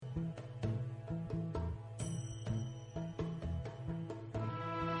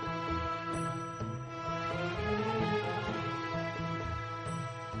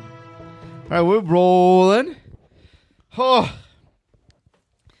All right, we're rolling. Oh,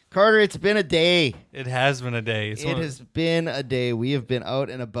 Carter, it's been a day. It has been a day. It has been a day. We have been out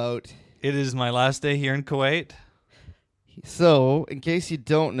and about. It is my last day here in Kuwait. So, in case you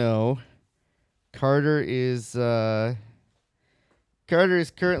don't know, Carter is currently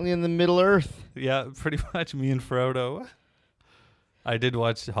in the Middle Earth. Yeah, pretty much me and Frodo. I did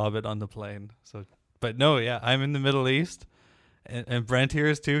watch Hobbit on the plane. But no, yeah, I'm in the Middle East. And Brent here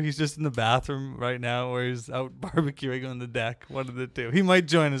is too. He's just in the bathroom right now or he's out barbecuing on the deck. One of the two. He might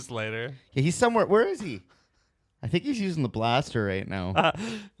join us later. Yeah, he's somewhere. Where is he? I think he's using the blaster right now.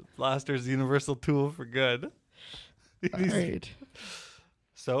 Blaster's the universal tool for good. All right.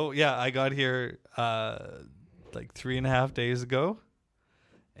 So, yeah, I got here like 3.5 days ago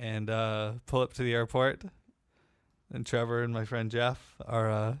and pull up to the airport. And Trevor and my friend Jeff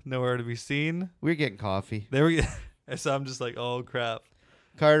are nowhere to be seen. We're getting coffee. There we go. So I'm just like, oh, crap.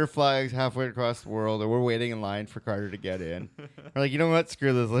 Carter flies halfway across the world, and we're waiting in line for Carter to get in. We're like, you know what?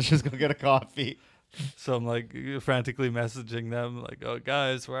 Screw this. Let's just go get a coffee. So I'm like frantically messaging them, like, oh,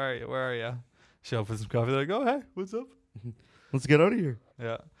 guys, where are you? Where are you? Show up with some coffee. They're like, oh, hey, what's up? Let's get out of here.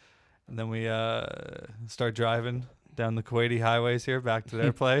 Yeah. And then we start driving down the Kuwaiti highways here back to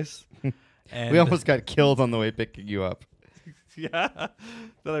their place. And we almost got killed on the way picking you up. Yeah.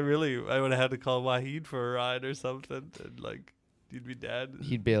 That I would have had to call Wahid for a ride or something. And like, you'd be dead.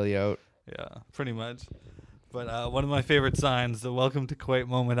 He'd bail you out. Yeah, pretty much. But one of my favorite signs, the welcome to Kuwait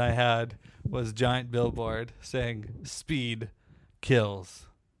moment I had, was giant billboard saying, speed kills.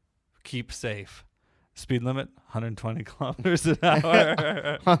 Keep safe. Speed limit, 120 kilometers an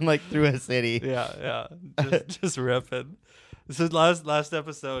hour. On like through a city. Yeah. Just ripping. So last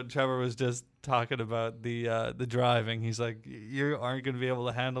episode, Trevor was just talking about the driving. He's like, you aren't going to be able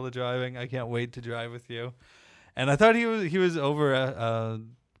to handle the driving. I can't wait to drive with you. And I thought he was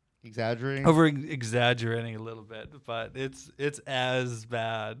exaggerating exaggerating a little bit, but it's as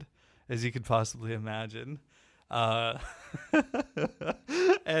bad as you could possibly imagine. And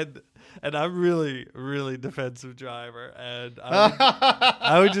I'm really, really defensive driver, and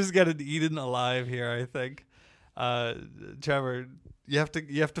I would just get it eaten alive here, I think. Trevor, you have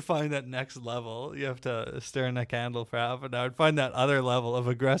to find that next level. You have to stare in that candle for half an hour and find that other level of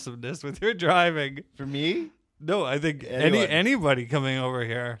aggressiveness with your driving. For me? No, I think anybody coming over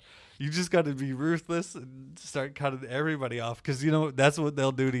here, you just got to be ruthless and start cutting everybody off because, you know, that's what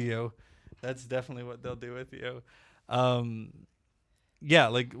they'll do to you. That's definitely what they'll do with you. Yeah,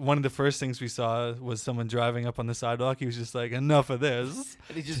 like one of the first things we saw was someone driving up on the sidewalk. He was just like, enough of this.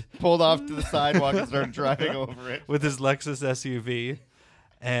 And he just pulled off to the sidewalk and started driving over it. With his Lexus SUV.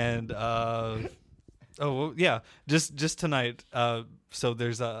 And, just tonight. So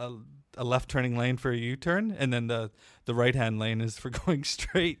there's a left turning lane for a U-turn, and then the right-hand lane is for going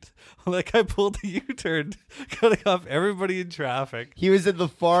straight. Like I pulled a U-turn, cutting off everybody in traffic. He was in the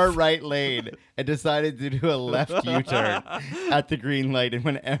far right lane and decided to do a left U-turn at the green light, and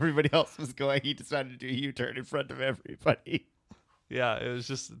when everybody else was going, he decided to do a U-turn in front of everybody. Yeah, it was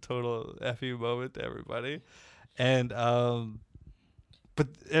just a total FU moment to everybody. And and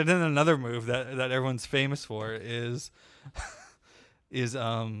then another move that everyone's famous for is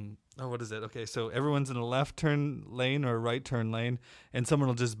what is it? Okay, so everyone's in a left turn lane or a right turn lane, and someone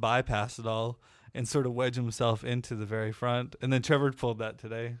will just bypass it all and sort of wedge himself into the very front. And then Trevor pulled that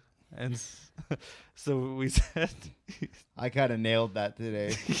today. And so we said... I kind of nailed that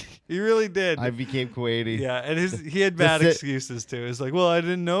today. He really did. I became Kuwaiti. Yeah, and he had bad excuses too. It's like, well, I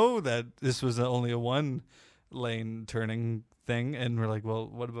didn't know that this was only a one lane turning thing, and we're like, well,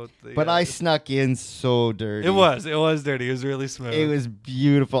 what about the... But I snuck in so dirty. It was dirty. It was really smooth. It was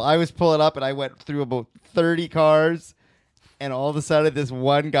beautiful. I was pulling up, and I went through about 30 cars, and all of a sudden, this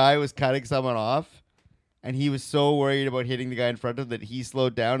one guy was cutting someone off, and he was so worried about hitting the guy in front of him that he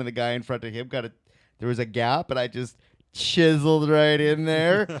slowed down, and the guy in front of him there was a gap, and I just chiseled right in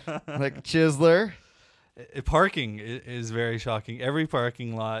there, like a chiseler. Parking is very shocking. Every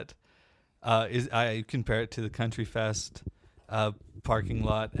parking lot I compare it to the Country Fest parking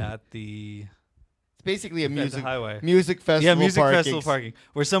lot at the... It's basically a music highway. Music festival. Yeah, music festival parking,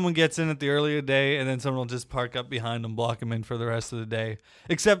 where someone gets in at the earlier day, and then someone will just park up behind them, block them in for the rest of the day.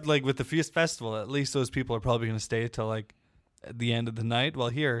 Except like with the festival, at least those people are probably going to stay till like at the end of the night. While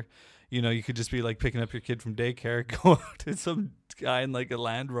here, you know, you could just be like picking up your kid from daycare, go out to some guy in like a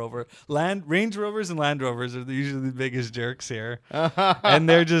Land Rover. Range Rovers and Land Rovers are usually the biggest jerks here, and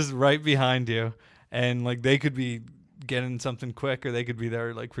they're just right behind you, and like they could be getting something quick, or they could be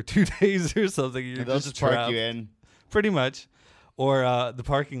there like for 2 days or something. They'll just park you in, pretty much. Or the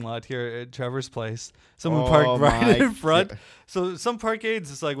parking lot here at Trevor's place. Someone Oh parked right my in front. God. So some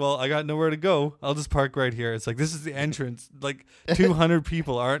parkades, it's like, well, I got nowhere to go. I'll just park right here. It's like, this is the entrance. Like 200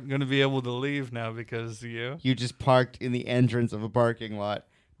 people aren't going to be able to leave now because of you. You just parked in the entrance of a parking lot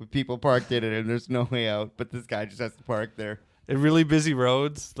with people parked in it, and there's no way out. But this guy just has to park there. In really busy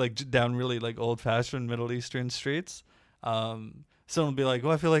roads, like down really like old-fashioned Middle Eastern streets, someone will be like, "Oh,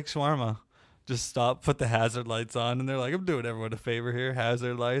 I feel like shawarma." Just stop, put the hazard lights on, and they're like, "I'm doing everyone a favor here.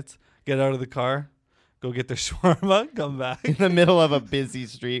 Hazard lights. Get out of the car, go get their shawarma, come back." In the middle of a busy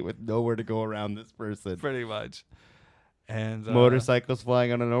street with nowhere to go around this person. Pretty much. And Motorcycles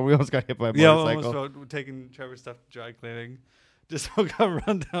flying. I don't know. We almost got hit by a yeah, motorcycle. almost taking Trevor's stuff to dry cleaning. Just got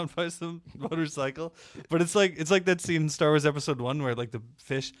run down by some motorcycle. But it's like that scene in Star Wars Episode 1 where like the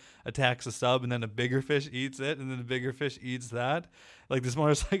fish attacks a sub and then a bigger fish eats it and then the bigger fish eats that. Like this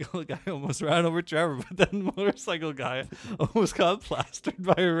motorcycle guy almost ran over Trevor, but then the motorcycle guy almost got plastered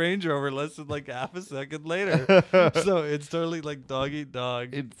by a Range Rover less than like half a second later. So it's totally like dog eat dog.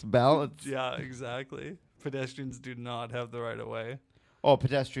 It's balance. Yeah, exactly. Pedestrians do not have the right of way. Oh,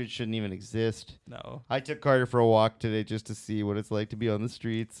 pedestrians shouldn't even exist. No, I took Carter for a walk today just to see what it's like to be on the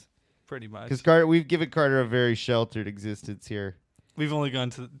streets. pretty much. Because we've given Carter a very sheltered existence here. We've only gone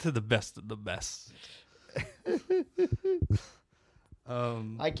to the best of the best.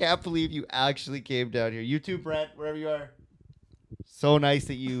 I can't believe you actually came down here. You too, Brent, wherever you are. So nice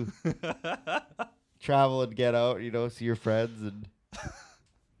that you travel and get out, see your friends. And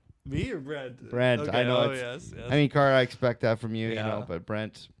Me or Brent? Brent, Okay, I know. yes. I mean, Carter, I expect that from you, Yeah. but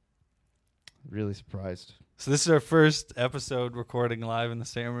Brent, really surprised. So this is our first episode recording live in the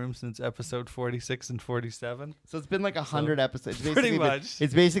same room since episode 46 and 47. So it's been like 100 episodes. It's pretty basically much.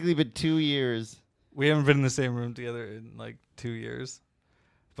 It's basically been 2 years. We haven't been in the same room together in like 2 years.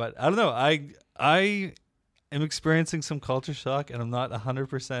 But I don't know. I am experiencing some culture shock and I'm not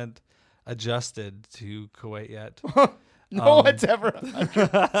 100% adjusted to Kuwait yet. No one's ever.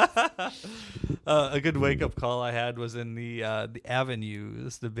 A good wake up call I had was in the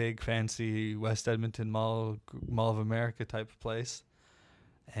Avenues, the big fancy West Edmonton Mall of America type of place,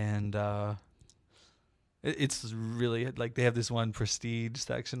 and it's really like they have this one prestige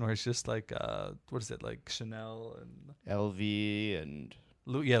section where it's just like what is it, like Chanel and LV and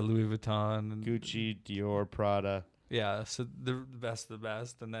Louis Vuitton and Gucci, Dior, Prada. Yeah, so the best of the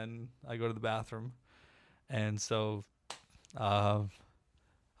best, and then I go to the bathroom, and so. I'm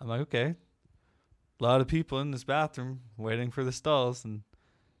like, okay, a lot of people in this bathroom waiting for the stalls, and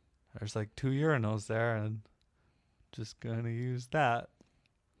there's like 2 urinals there, and just gonna use that.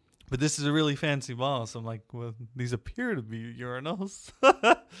 But this is a really fancy mall, so I'm like, well, these appear to be urinals,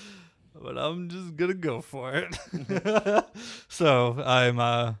 but I'm just gonna go for it. So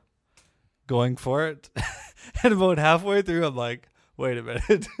I'm going for it, and about halfway through, I'm like, wait a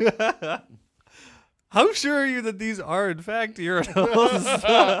minute. How sure are you that these are in fact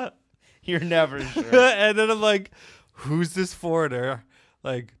urinals? You're never sure. And then I'm like, who's this foreigner?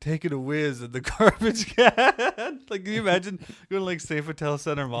 Like taking a whiz in the garbage can. Like, can you imagine going to like Safe Hotel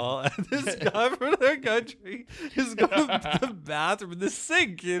Center Mall and this guy from their country is going to the bathroom in the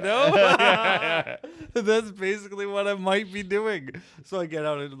sink, And that's basically what I might be doing. So I get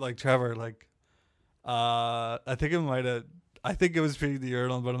out and I'm like, Trevor, like, I think it was feeding the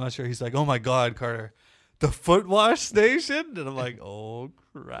urinal, but I'm not sure. He's like, oh my God, Carter, the foot wash station? And I'm like, oh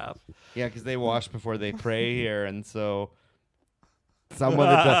crap. Yeah, because they wash before they pray here, and so someone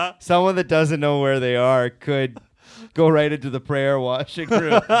that doesn't know where they are could go right into the prayer washing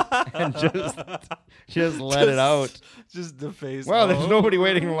room and just let it out. Just deface. Wow, there's nobody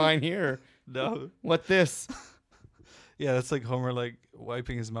waiting in line here. No. What this? Yeah, that's like Homer like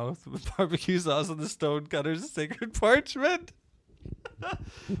wiping his mouth with barbecue sauce on the Stonecutter's sacred parchment.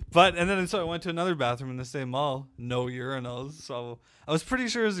 So I went to another bathroom in the same mall. No urinals. So I was pretty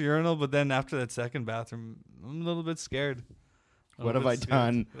sure it was a urinal, but then after that second bathroom, I'm a little bit scared. What have I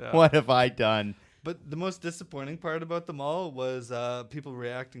done? Yeah. What have I done? But the most disappointing part about the mall was people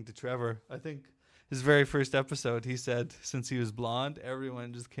reacting to Trevor. I think his very first episode, he said since he was blonde,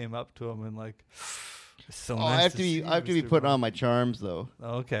 everyone just came up to him and like, so nice I have to be putting on my charms though.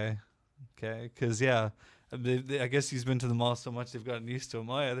 Okay, because yeah, I guess he's been to the mall so much they've gotten used to him.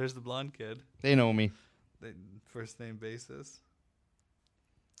 Oh yeah, there's the blonde kid. They know me. First name basis.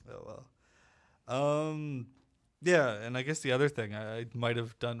 Oh well. Yeah, and I guess the other thing I might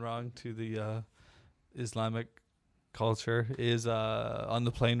have done wrong to the Islamic culture is on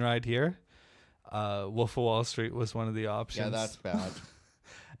the plane ride here. Wolf of Wall Street was one of the options. Yeah, that's bad.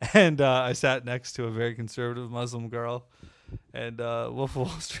 And I sat next to a very conservative Muslim girl, And Wolf of Wall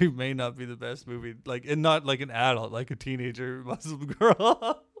Street may not be the best movie, like, and not like an adult, like a teenager Muslim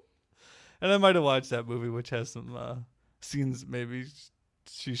girl. And I might have watched that movie, which has some scenes maybe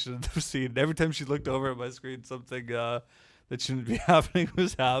she shouldn't have seen. Every time she looked over at my screen, something that shouldn't be happening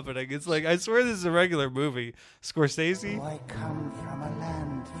was happening. It's like, I swear this is a regular movie. Scorsese. Oh, I come from a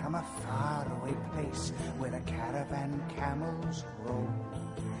land, from a faraway place, where the caravan camels roam,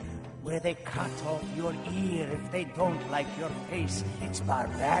 where they cut off your ear if they don't like your face. It's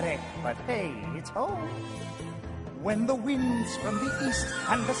barbaric, but hey, it's home. When the wind's from the east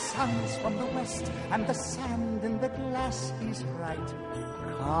and the sun's from the west and the sand in the glass is bright,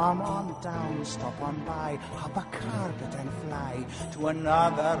 come on down, stop on by, hop a carpet and fly to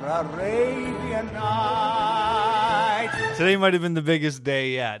another Arabian night. Today might have been the biggest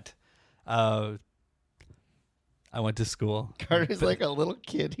day yet. I went to school. Carter's like a little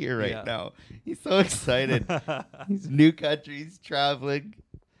kid here right Yeah. now. He's so excited. He's new country. He's traveling.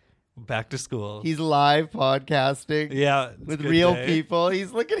 Back to school. He's live podcasting. Yeah, it's a With good real day. people.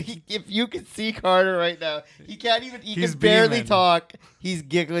 He's looking. If you could see Carter right now, he can't even. He He's can barely beaming. talk. He's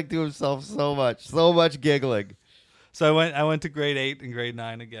giggling to himself so much giggling. So I went to grade 8 and grade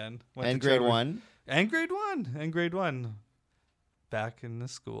 9 again. Went And to grade Trevor- 1. And grade 1. Back in the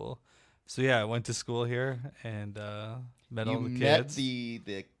school. So yeah, I went to school here and met all You the met kids. the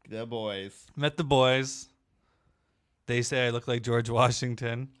boys. Met the boys. They say I look like George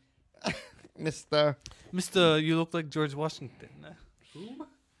Washington. Mister. Mister, you look like George Washington. Who?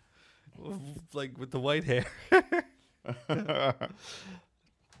 Like with the white hair.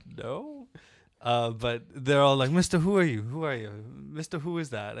 No. But they're all like, Mister, who are you? Who are you? Mister, who is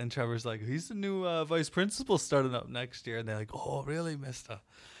that? And Trevor's like, he's the new vice principal starting up next year. And they're like, oh, really, Mister?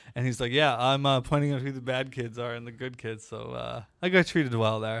 And he's like, yeah, I'm pointing out who the bad kids are and the good kids. So I got treated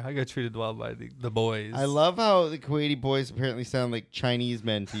well there. I got treated well by the boys. I love how the Kuwaiti boys apparently sound like Chinese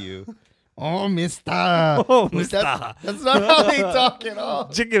men to you. Oh, Mister. Oh, mister. That's not how they talk at all.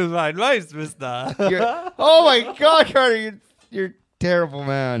 Chicken fried rice, Mister. Oh my God, Carter, you're a terrible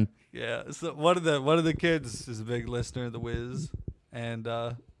man. Yeah, so one of the kids is a big listener of the Wiz, and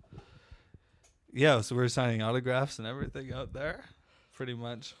yeah, so we're signing autographs and everything out there, pretty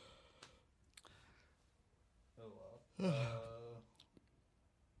much. Oh well,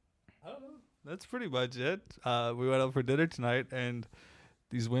 I don't know. That's pretty much it. We went out for dinner tonight, and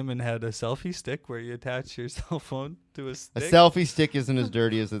these women had a selfie stick where you attach your cell phone to a A stick. selfie stick isn't as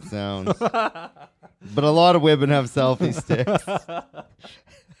dirty as it sounds, but a lot of women have selfie sticks.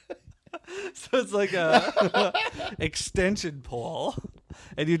 So it's like a extension pole,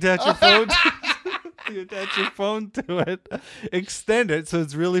 and you attach your phone. You attach your phone to it, extend it so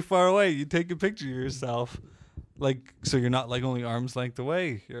it's really far away. You take a picture of yourself, like so you're not like only arm's length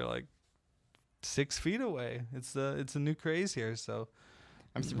away. You're like 6 feet away. It's a new craze here. So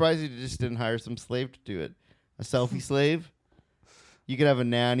I'm surprised you just didn't hire some slave to do it. A selfie slave? You could have a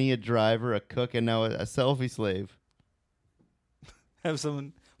nanny, a driver, a cook, and now a selfie slave. have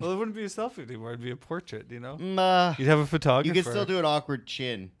someone. Well, it wouldn't be a selfie anymore. It'd be a portrait. You know. You'd You have a photographer. could still do an awkward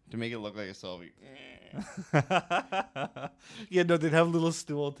chin to make it look like a selfie. Yeah, no, they'd have a little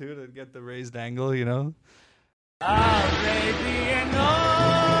stool too to get the raised angle. You know. Arabian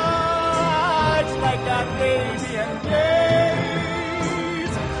nights like Arabian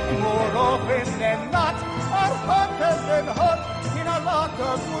days, more often than not are hotter than hot in a lot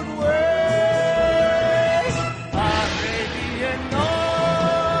of good ways. Arabian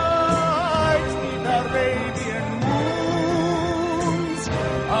nights need Arabian moons. A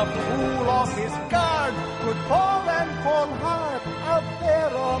fool off his guard could fall and fall hard out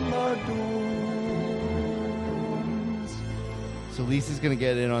there on the dunes. So Lisa's going to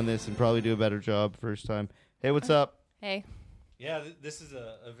get in on this and probably do a better job first time. Hey, what's up? Hey. Yeah, this is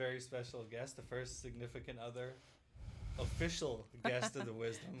a very special guest, the first significant other official guest of the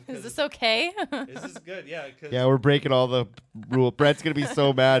Wisdom. Is this okay? This is good, yeah. Cause Yeah, we're breaking all the rules. Brett's going to be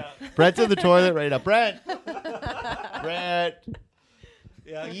so mad. Brett's in the toilet right now. Brett! Brett!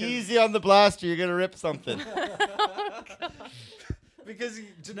 yeah, Easy on the blaster. You're going to rip something. because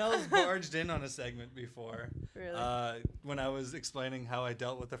Janelle's barged in on a segment before. Really? When I was explaining how I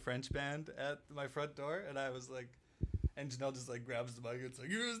dealt with a French band at my front door, and I was like, and Janelle just like grabs the mic and it's like,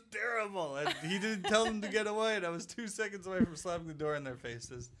 it was terrible. And he didn't tell them to get away, and I was 2 seconds away from slamming the door in their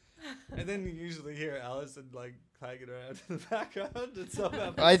faces. And then you usually hear Allison like clanging around in the background. And so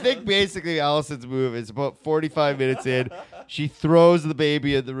I think basically Allison's move is about 45 minutes in. She throws the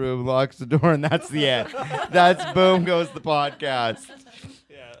baby in the room, locks the door, and that's the end. That's boom goes the podcast.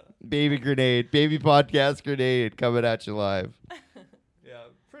 yeah, Baby grenade. Baby podcast grenade coming at you live. yeah,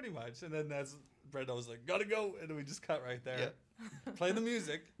 pretty much. And then that's Brenda was like, "Gotta go," and we just cut right there. Play the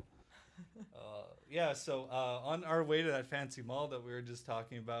music. So on our way to that fancy mall that we were just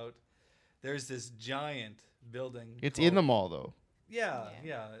talking about, there's this giant building. It's called- in the mall though. Yeah.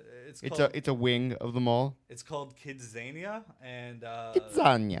 It's a wing of the mall. It's called Kidzania and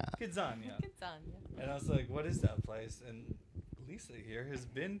Kidzania. Kidzania. It's on you. And I was like, "What is that place?" And Lisa here has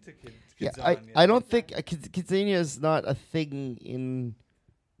been to Yeah, Kidzania. I don't think Kidzania is not a thing in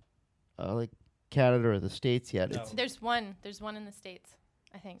like Canada or the States yet. No. There's one in the States,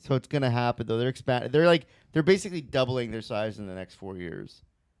 I think. So it's gonna happen though. They're basically doubling their size in the next 4 years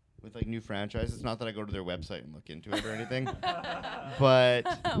with like new franchises. Not that I go to their website and look into it or anything, but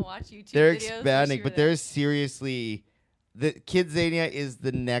Watch YouTube they're videos. wish expanding. you were But there. there's seriously the Kidzania is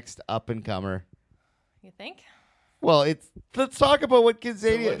the next up and comer. You think? Well, let's talk about what So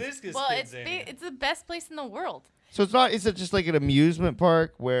Kidzania what is. is Well, it's Kidzania? it's the best place in the world. So it's not. Is it just like an amusement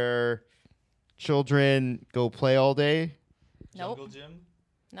park where children go play all day? Jungle Nope. Gym.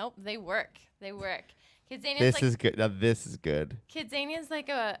 Nope. They work. Kidzania This is good. Now this is good. Kidzania is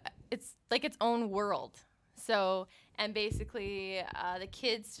it's like its own world. So, and basically, the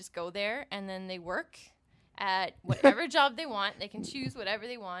kids just go there and then they work at whatever job they want. They can choose whatever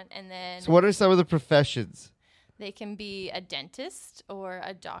they want, and then So what are some of the professions? they can be a dentist or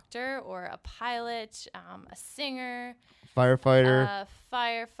a doctor or a pilot, a singer, Firefighter, a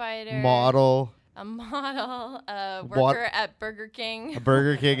firefighter, model, a model, a What- worker at Burger King. a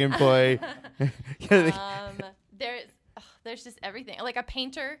Burger King employee. There's just everything, like a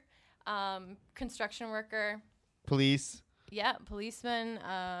painter, construction worker, Police. yeah, policeman.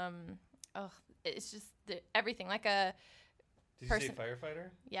 It's just everything. Like a Did you say Person- firefighter?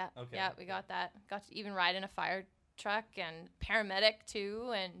 yeah, Okay. yeah. We got that. Got to even ride in a fire truck and paramedic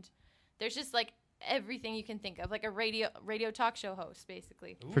too. And there's just like everything you can think of, like a radio talk show host,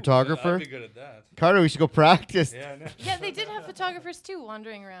 basically. Ooh, Photographer? I'd be good at that. Carter, we should go practice. Yeah, I know. Yeah, they did have photographers too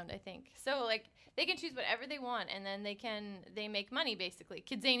wandering around, I think. So like they can choose whatever they want, and then they make money basically,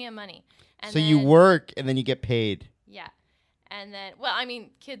 Kidzania money. And So you then- work and then you get paid. Yeah. And then, well, I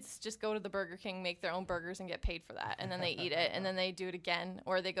mean, kids just go to the Burger King, make their own burgers, and get paid for that. And then they eat it, and then they do it again,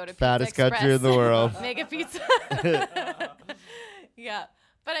 or they go to Fattest Pizza Express, country in the world. make a pizza. Yeah.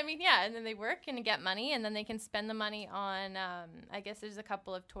 But I mean, yeah, and then they work and get money, and then they can spend the money on, I guess there's a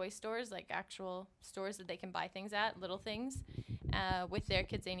couple of toy stores, like actual stores that they can buy things at, little things, with their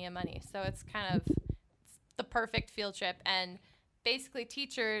Kidzania money. So it's kind of the perfect field trip. And basically,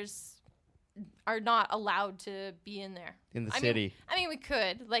 teachers are not allowed to be in there. In the I mean- city. I mean, we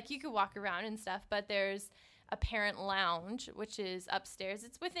could. Like, you could walk around and stuff, but there's a parent lounge, which is upstairs.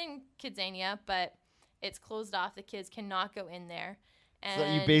 It's within Kidzania, but it's closed off. The kids cannot go in there. And So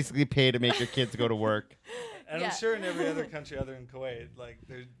you basically pay to make your kids go to work. And Yeah. I'm sure in every other country other than Kuwait, like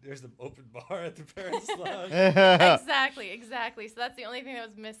there's an open bar at the parents' lounge. Exactly. So that's the only thing that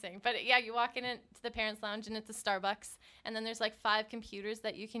was missing. But yeah, you walk in to the parents' lounge and it's a Starbucks, and then there's like 5 computers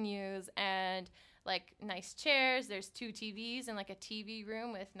that you can use and like nice chairs. There's 2 TVs and like a TV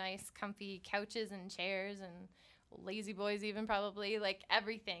room with nice comfy couches and chairs and lazy boys even probably, like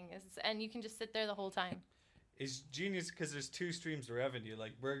everything is, and you can just sit there the whole time. It's genius because there's 2 streams of revenue,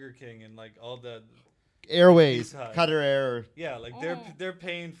 like Burger King and like all the Airways, Pizza Hut. Qatar Air. yeah, like Mm. they're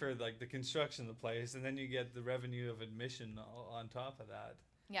paying for like the construction of the place, and then you get the revenue of admission on top of that.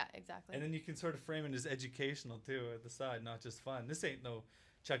 Yeah, exactly. And then you can sort of frame it as educational too at the side, not just fun. This ain't no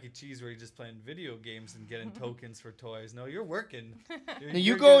Chuck E. Cheese where you're just playing video games and getting tokens for toys. No, you're working. Now you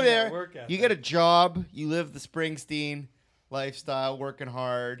You're go getting that there, work you get a ethic. job, you live the Springsteen lifestyle, working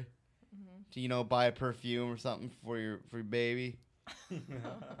hard Mm-hmm. to buy a perfume or something for your baby.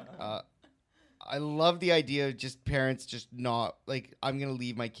 I love the idea of just parents just not like I'm gonna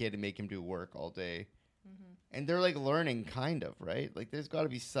leave my kid and make him do work all day, and they're like learning kind of right. Like there's got to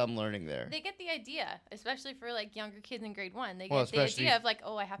be some learning there. They get the idea, especially for like younger kids in grade 1. They Well, get the especially- idea of like,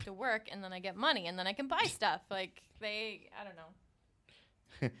 oh, I have to work and then I get money and then I can buy stuff. Like I don't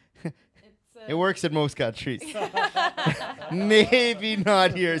know. It's, It works in most countries. Maybe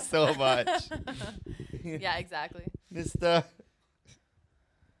not here so much. Yeah, exactly. Mr.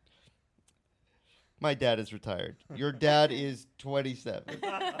 My dad is retired. Your dad is 27.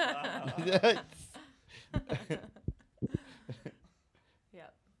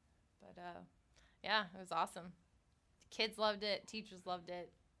 Yep. But yeah, it was awesome. Kids loved it. Teachers loved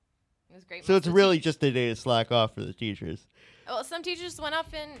it. It was great. So Most it's of the really just a day to slack off for the teachers. well, some teachers went up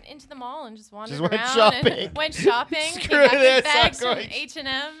into the mall and just wandered Just went around shopping. and went shopping. Screw came back this, with bags I'm from going- H&M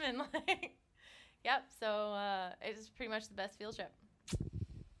and like, yep. So it was pretty much the best field trip.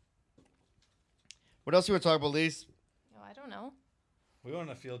 What else you want to talk about, Lise? Oh, I don't know. We went on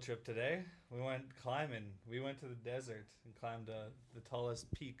a field trip today. We went climbing. We went to the desert and climbed the tallest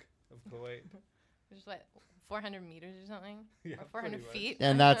peak of Kuwait. Which is what, 400 meters or something? Yeah, Or 400 pretty much. feet?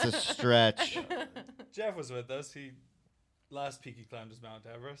 And that's a stretch. Jeff was with us. Last peak he climbed was Mount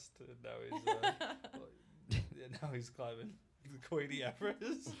Everest. And now he's climbing the Kuwaiti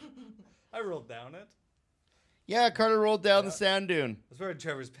Everest. I rolled down it. Yeah, Carter rolled down the Yeah. sand dune. I was wearing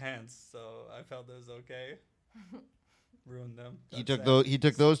Trevor's pants, so I felt it was okay. Ruined them. He Got took those. He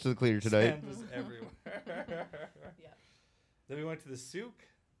took those to the cleaner tonight. Sand was everywhere. Yeah. Then we went to the souk,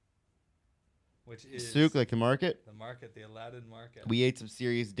 which is Souk, like the market. the market, the Aladdin market. We ate some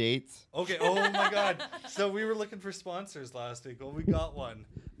serious dates. Okay. Oh my God. So we were looking for sponsors last week. Well, we got one.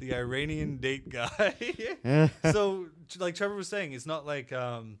 The Iranian date guy. So, like Trevor was saying, it's not like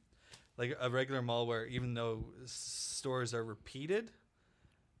a regular mall where even though stores are repeated,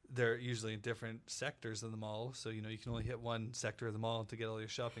 they're usually in different sectors of the mall. So you can only hit one sector of the mall to get all your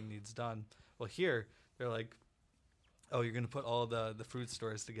shopping needs done. Well, here they're like, oh, you're gonna put all the fruit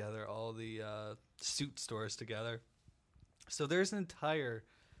stores together, all the suit stores together. So there's an entire,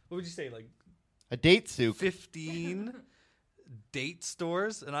 what would you say, like A date souk. 15 date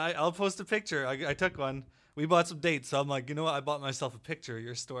stores, and I'll post a picture. I took one. We bought some dates, so I'm like, you know what? I bought myself a picture of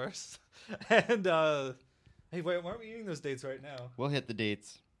your stores. And hey, wait, why aren't we eating those dates right now? We'll hit the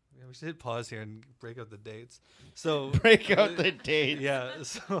dates. Yeah, we should hit pause here and break out the dates. So Break out the dates. yeah.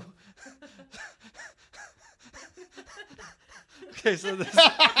 So okay, so this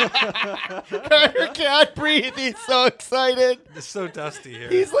Carter can't breathe. He's so excited. it's so dusty here.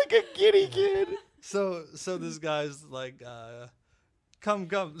 He's like a giddy kid. So this guy's like, come.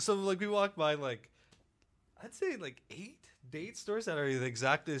 So like we walk by like, I'd say like 8 date stores that are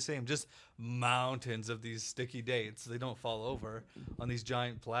exactly the same, just mountains of these sticky dates. They don't fall over on these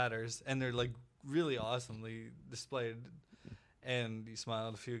giant platters, and they're like really awesomely displayed. And you smile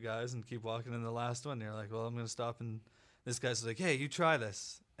at a few guys and keep walking. In the last one, you're like, well, I'm gonna stop. And this guy's like, hey, you try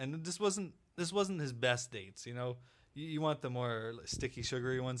this. And this wasn't his best dates. You want the more sticky,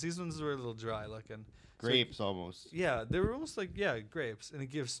 sugary ones. These ones were a little dry looking. Grapes almost. Yeah, they were almost like grapes, and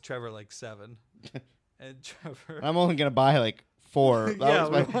it gives Trevor like 7. And Trevor, I'm only gonna buy like 4. Yeah,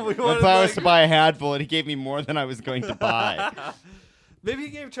 My we plan wanted, was like- to buy a handful, and he gave me more than I was going to buy. maybe he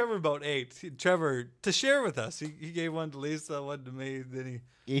gave Trevor about 8. Trevor to share with us. He gave one to Lisa, one to me. Then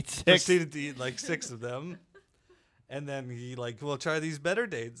he Eat 6. proceeded to eat like 6 of them. And then he well, try these better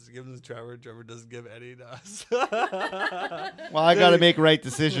dates. Give them to Trevor. Trevor doesn't give any to us. Well, I gotta make right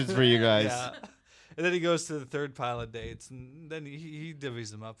decisions for you guys. Yeah. And then he goes to the third pile of dates, and then he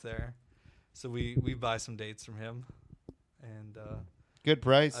divvies them up there. So we buy some dates from him. And Good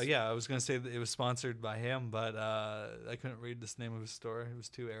price. yeah, I was going to say that it was sponsored by him, but I couldn't read the name of his store. It was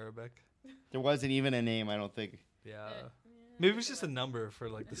too Arabic. There wasn't even a name, I don't think. Yeah. Maybe it was just a number for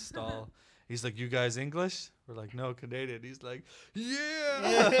like the stall. He's like, you guys English? We're like, no, Canadian. He's like,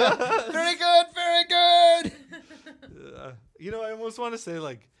 yeah. Very good, very good. I almost want to say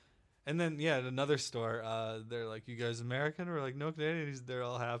like, and then yeah, at another store, they're like, you guys American? We're like, no, Canadian. They're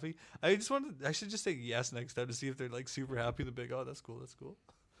all happy. I should just say yes next time to see if they're like super happy. The big, oh, that's cool.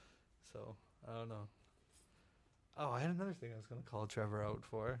 So I don't know. Oh, I had another thing I was gonna call Trevor out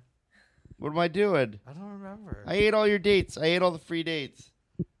for. What am I doing? I don't remember. I ate all your dates. I ate all the free dates.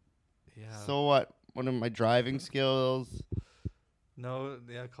 Yeah. So what? One of my driving skills. No,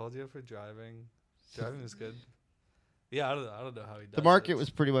 yeah, I called you up for driving. Driving was good. Yeah, I don't know how he does. The market it. was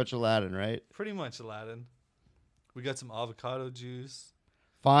pretty much Aladdin, right? pretty much Aladdin. We got some avocado juice.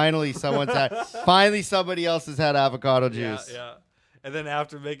 Finally, finally somebody else has had avocado juice. Yeah. And then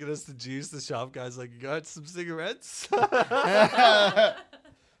after making us the juice, the shop guy's like, "You got some cigarettes?"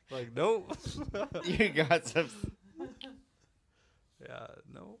 Like, no. You got some. Yeah,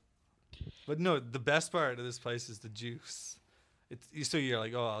 no. But no, the best part of this place is the juice. So you're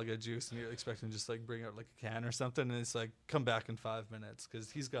like, oh, I'll get juice, and you're expecting to just like bring out like a can or something, and it's like, come back in 5 minutes, because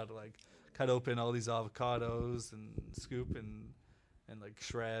he's got to like cut open all these avocados and scoop and like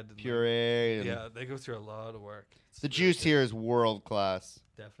shred and Puree. And yeah, they go through a lot of work. It's the really juice good. here is world class.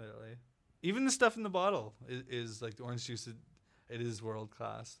 Definitely. Even the stuff in the bottle is like the orange juice. It is world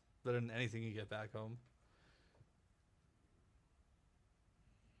class. Better than anything you get back home.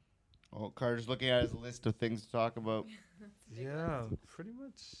 Oh, Carter's looking at his list of things to talk about. Yeah, pretty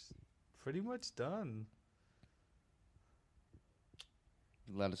much done.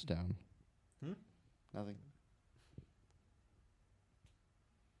 You let us down. Nothing.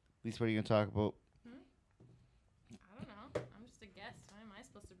 Lisa, what are you going to talk about? I don't know. I'm just a guest. Why am I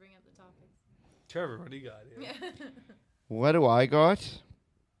supposed to bring up the topics? Trevor, what do you got here? What do I got? Is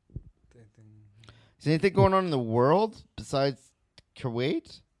anything going on in the world besides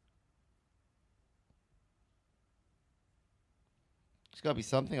Kuwait? There's got to be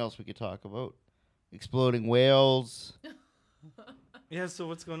something else we could talk about. Exploding whales. Yeah, so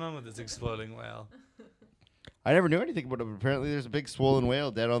what's going on with this exploding whale I never knew anything about it, but apparently there's a big swollen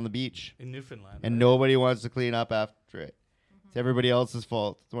whale dead on the beach. in Newfoundland? And right? nobody wants to clean up after it. It's everybody else's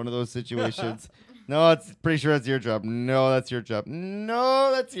fault. It's one of those situations. No, it's pretty sure that's your job. No, that's your job.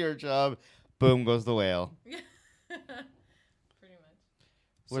 No, that's your job. Boom goes the whale. Pretty much.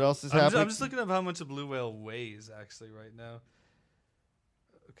 What else is I'm happening? I'm just looking up how much a blue whale weighs actually right now.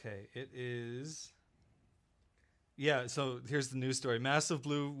 Okay, it is. Yeah, so here's the news story. Massive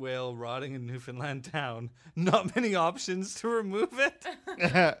blue whale rotting in Newfoundland town. Not many options to remove it.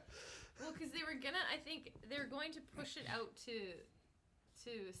 Well, because they were gonna, I think they were going to push it out to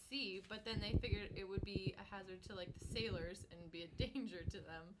sea, but then they figured it would be a hazard to like the sailors and be a danger to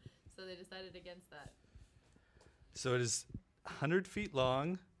them, so they decided against that. So it is 100 feet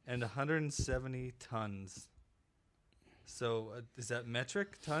long and 170 tons. So is that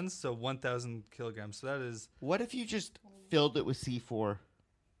metric tons? So 1,000 kilograms. So that is What if you just filled it with C4?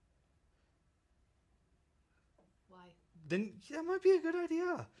 Why? then that might be a good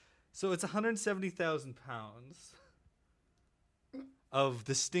idea. So it's 170,000 pounds of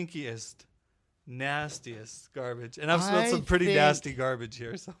the stinkiest, nastiest garbage. And I've smelled I some pretty think- nasty garbage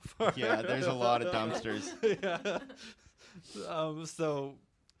here so far. Yeah, there's a lot of dumpsters. Yeah. So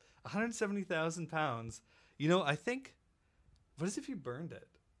 170,000 pounds. You know, I think, what is if you burned it?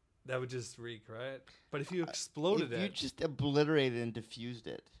 That would just reek, right? But if you exploded If you it, just obliterated and diffused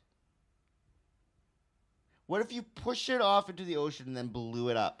it. What if you push it off into the ocean and then blew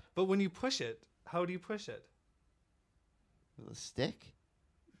it up but when you push it, how do you push it? with a stick?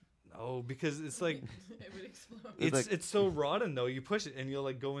 No, because it's like It would explode. It's it's like- it's so rotten though. You push it and you'll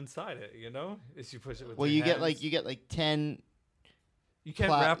like go inside it, you know? If you push it with Well, your you get hands. like 10. You can't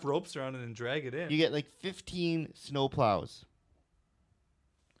pla- wrap ropes around it and drag it in. You get like 15 snow plows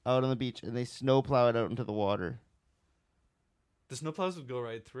out on the beach, and they snow plow it out into the water. The snowplows would go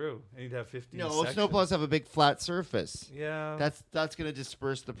right through, and you'd have 15 No, sections. snow plows have a big flat surface. Yeah. That's gonna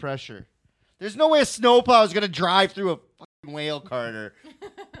disperse the pressure. There's no way a snow plow is gonna drive through a fucking whale, Carter.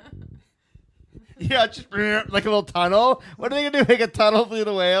 Yeah, just like a little tunnel. What are they gonna do? Make a tunnel through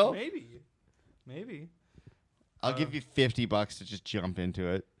the whale? Maybe. I'll give you $50 to just jump into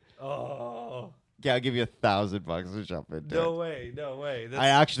it. Oh Yeah, I'll give you $1,000 to jump into no it. way. I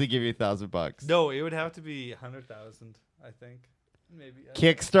actually give you $1,000. No, it would have to be 100,000. I think maybe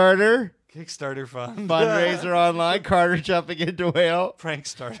Kickstarter, Kickstarter fund fundraiser online. Carter jumping into whale prank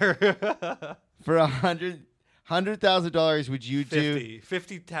starter. for $100,000. Would you do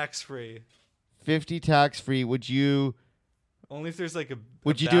 50 tax free. 50 tax free? Would you? Only if there's like a.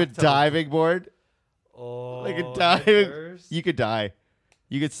 Would you do a bathtub. diving board? Oh, Like a head diving. first? You could die.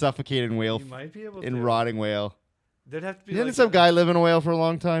 You could suffocate in whale You might be able in to. rotting whale. There'd have to be. Didn't like some a- guy live in a whale for a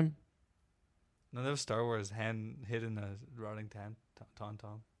long time? No, that was Star Wars. Hand hid in a rotting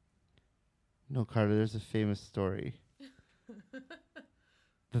tauntaun. No, Carter. There's a famous story.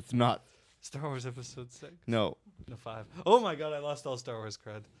 That's not. Star Wars Episode 6. No. No, 5. Oh my god, I lost all Star Wars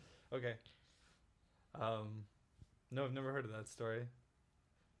cred. Okay. No, I've never heard of that story.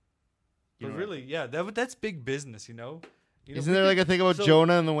 You But know really, yeah, that's big business, you know? You know, Isn't there like a thing about so-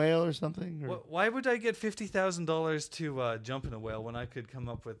 Jonah and the whale or something? Or- Why would I get $50,000 to jump in a whale when I could come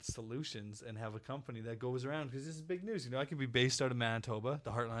up with solutions and have a company that goes around? Because this is big news. You know, I could be based out of Manitoba,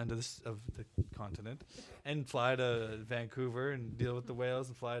 the heartland of the continent, and fly to Vancouver and deal with the whales,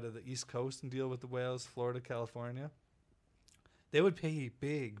 and fly to the East Coast and deal with the whales, Florida, California. They would pay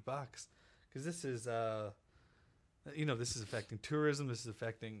big bucks because this is, this is affecting tourism. This is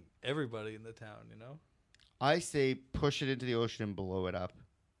affecting everybody in the town. You know. I say push it into the ocean and blow it up.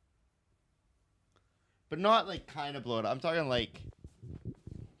 But not like kind of blow it up. I'm talking like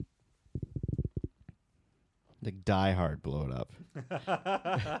Die Hard blow it up.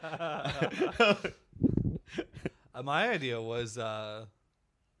 My idea was Bath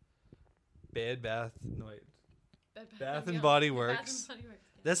and Body Works.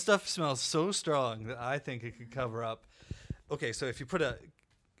 That stuff smells so strong that I think it could cover up. Okay, so if you put a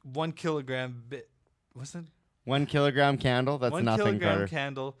 1 kilogram what's that? 1 kilogram candle? That's 1 nothing, kilogram Carter.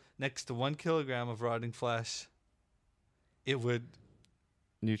 candle next to 1 kilogram of rotting flesh, it would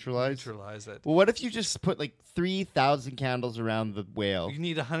Neutralize? neutralize it. Well, what if you just put like 3,000 candles around the whale? You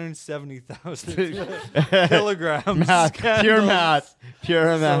need 170,000 kilograms. Math. Pure candles. math.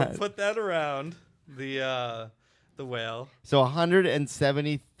 Pure So math. put that around the whale. So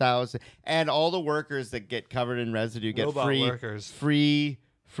 170,000, and all the workers that get covered in residue get Robot free, workers. free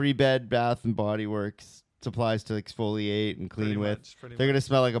Bed Bath and Body Works supplies to exfoliate and clean with. Pretty They're much. gonna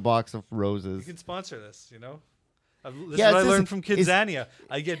smell like a box of You roses. can sponsor this, you know. This Yeah, is what I it's learned just- from it's- Kidzania.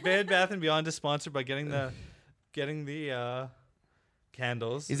 I get Bed Bath and Beyond to sponsor by getting the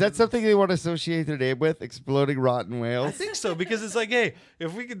candles. Is that something they want to associate their name with? Exploding rotten I whales. think so, because it's like, hey,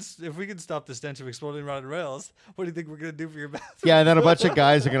 if we can stop the stench of exploding rotten rails, what do you think we're gonna do for your bathroom? Yeah, and then a bunch of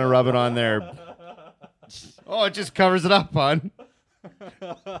guys are gonna rub it on their. Oh, it just covers it up, hon.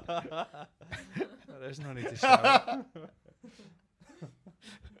 There's no need to shower.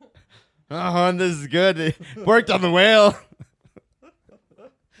 Oh, hon, this is good. It worked on the whale.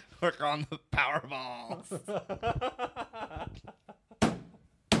 Work on the Powerballs.